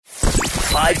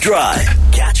5 Drive.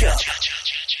 Catch up.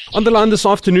 On the line this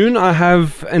afternoon, I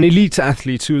have an elite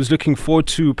athlete who is looking forward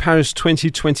to Paris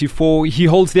 2024. He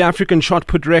holds the African shot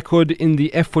put record in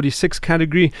the F46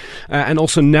 category and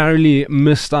also narrowly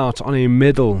missed out on a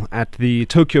medal at the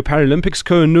Tokyo Paralympics.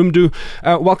 Kerwin Noemdo,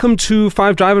 welcome to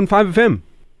 5 Drive and 5FM.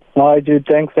 Hi, Jude.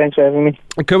 Thanks for having me.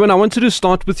 Kerwin, I wanted to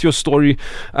start with your story.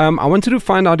 I wanted to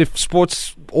find out if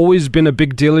sports always been a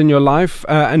big deal in your life,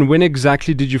 and when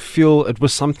exactly did you feel it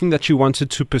was something that you wanted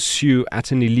to pursue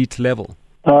at an elite level?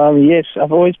 Yes,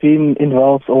 I've always been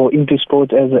involved or into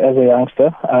sports as a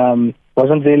youngster.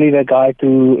 Wasn't really the guy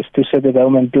to sit at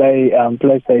home and play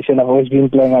PlayStation. I've always been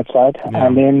playing outside,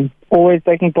 and then always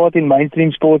taking part in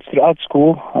mainstream sports throughout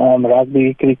school,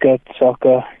 rugby, cricket,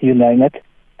 soccer, you name it.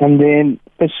 And then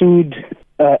pursued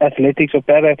athletics or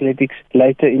para-athletics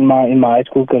later in my high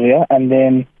school career. And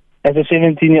then as a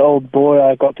 17-year-old boy,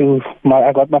 I got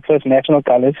my first national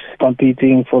colours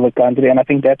competing for the country, and I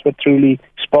think that's what truly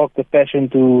sparked the passion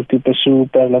to pursue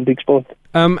Paralympic sport.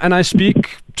 And I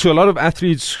speak to a lot of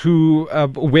athletes who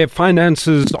where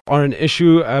finances are an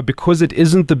issue because it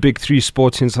isn't the big three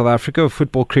sports in South Africa: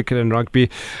 football, cricket, and rugby.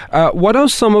 What are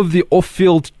some of the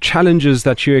off-field challenges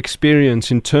that you experience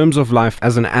in terms of life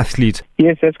as an athlete?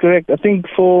 Yes, that's correct. I think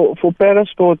for para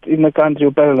sport in the country,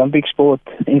 or Paralympic sport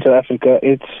in South Africa,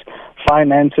 it's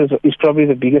finances is probably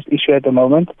the biggest issue at the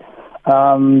moment,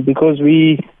 because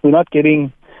we're not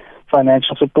getting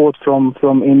financial support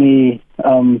from any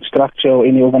structure or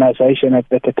any organization at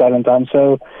the current time.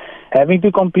 So having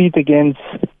to compete against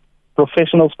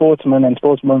professional sportsmen and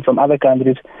sportsmen from other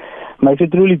countries makes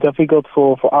it really difficult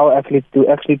for our athletes to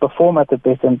actually perform at the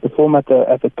best and perform at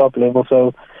the top level.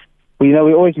 So we're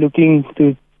always looking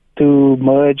to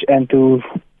merge and to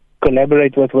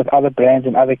collaborate with other brands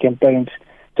and other campaigns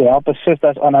to help assist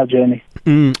us on our journey.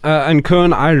 And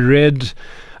Kerwin, I read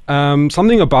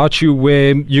something about you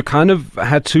where you kind of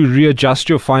had to readjust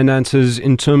your finances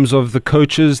in terms of the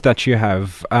coaches that you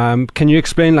have. Can you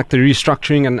explain like the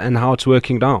restructuring and how it's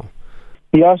working now?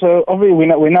 Yeah, so obviously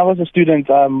when I was a student,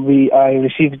 I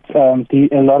received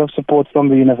a lot of support from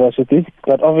the university.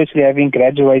 But obviously, having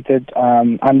graduated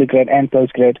undergrad and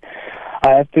postgrad,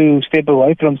 I have to step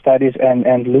away from studies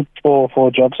and look for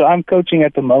a job. So I'm coaching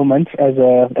at the moment as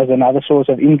another source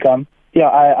of income. Yeah,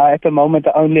 I at the moment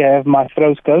I only have my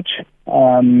throws coach,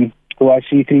 who I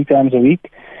see 3 times a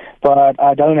week, but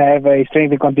I don't have a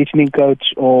strength and conditioning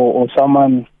coach or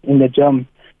someone in the gym.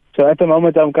 So at the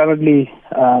moment I'm currently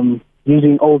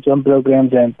using old gym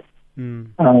programs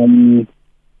and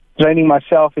training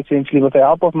myself essentially with the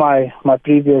help of my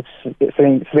previous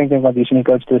strength and conditioning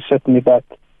coach to assist me. But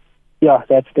yeah,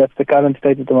 that's the current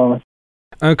state at the moment.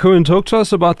 Kerwin, talk to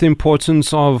us about the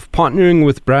importance of partnering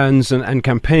with brands and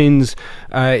campaigns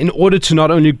in order to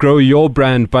not only grow your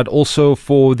brand, but also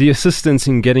for the assistance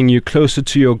in getting you closer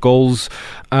to your goals.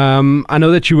 I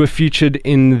know that you were featured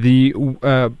in the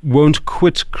Won't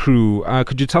Quit crew.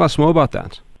 Could you tell us more about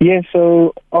that? Yeah,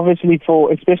 so obviously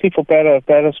especially for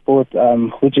para sport,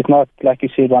 which is not, like you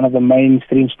said, one of the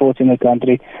mainstream sports in the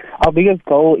country, our biggest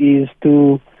goal is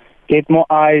to get more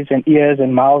eyes and ears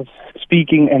and mouths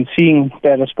speaking and seeing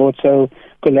para sports. So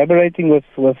collaborating with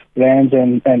brands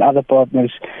and other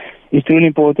partners is really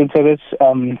important. So this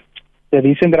the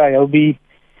recent Ryobi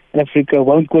Africa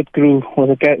Won't Quit crew was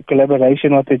a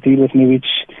collaboration what they did with me, which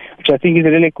I think is a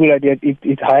really cool idea.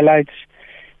 It highlights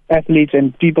athletes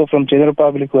and people from general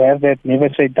public who have that never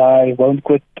say die, won't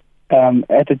quit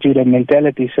attitude and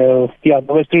mentality. So yeah,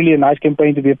 that was really a nice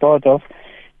campaign to be a part of,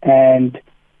 and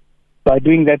by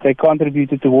doing that, they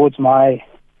contributed towards my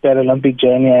Paralympic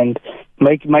journey and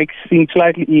makes things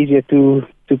slightly easier to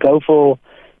go for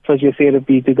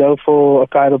physiotherapy, to go for a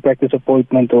chiropractic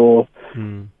appointment or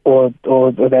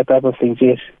that type of things.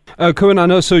 Yes. Kerwin, I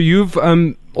know. So you've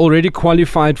already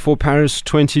qualified for Paris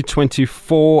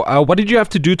 2024. What did you have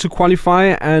to do to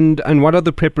qualify, and what are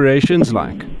the preparations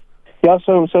like? Yeah.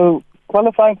 So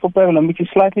qualifying for Paralympics is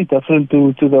slightly different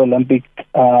to the Olympic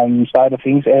side of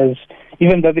things, as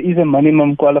even though there is a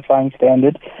minimum qualifying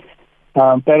standard,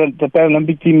 the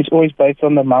Paralympic team is always based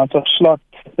on the amount of slots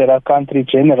that our country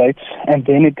generates, and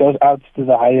then it goes out to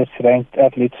the highest ranked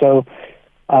athletes. So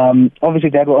obviously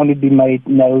that will only be made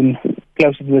known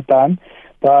closer to the time.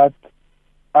 But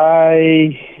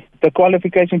the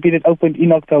qualification period opened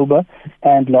in October,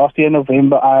 and last year in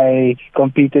November I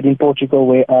competed in Portugal,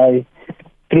 where I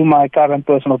through my current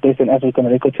personal best and African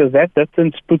record. So that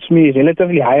distance puts me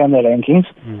relatively high on the rankings.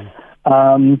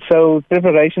 So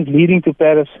preparations leading to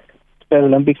Paris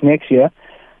Paralympics next year,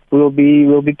 we'll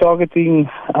be targeting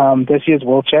this year's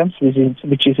World Champs, which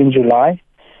is in July,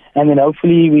 And then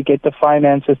hopefully we get the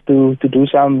finances to do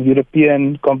some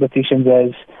European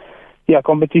competitions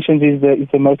competitions is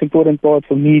the most important part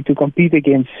for me, to compete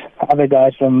against other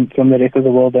guys from the rest of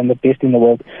the world and the best in the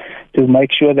world, to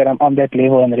make sure that I'm on that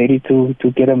level and ready to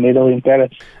get a medal in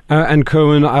Paris. And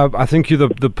Kerwin, I think you're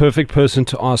the perfect person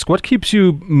to ask. What keeps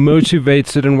you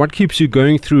motivated and what keeps you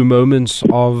going through moments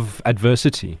of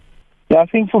adversity? Yeah, I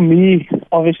think for me,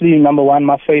 obviously, number one,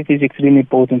 my faith is extremely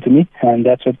important to me, and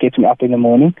that's what gets me up in the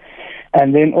morning.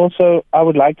 And then also, I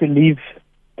would like to leave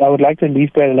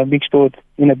Paralympic sport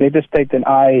in a better state than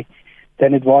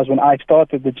it was when I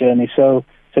started the journey. So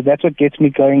that's what gets me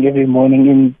going every morning.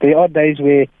 And there are days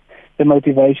where the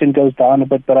motivation goes down a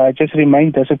bit, but I just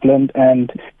remain disciplined,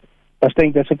 and by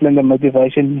staying disciplined, the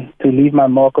motivation to leave my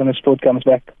mark on the sport comes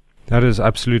back. That is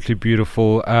absolutely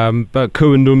beautiful. But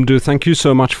Kerwin Noemdo, thank you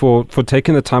so much for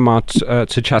taking the time out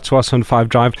to chat to us on 5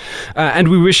 Drive. And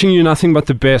we're wishing you nothing but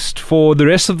the best for the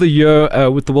rest of the year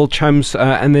with the World Champs.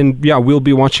 And then, we'll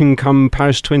be watching come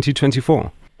Paris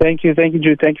 2024. Thank you,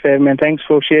 Jude. Thank you for having me. And thanks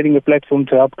for sharing the platform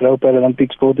to help grow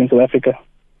Paralympic sport in South Africa.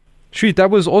 Sweet, that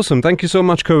was awesome. Thank you so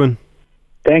much, Kerwin.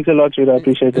 Thanks a lot, Jude. I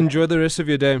appreciate it. Enjoy the rest of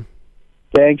your day.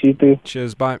 Thanks, you too.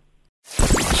 Cheers, bye.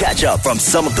 Catch up from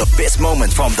some of the best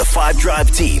moments from the 5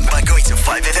 Drive team by going to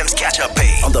 5FM's catch-up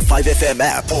page on the 5FM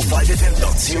app or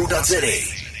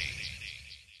 5FM.co.za.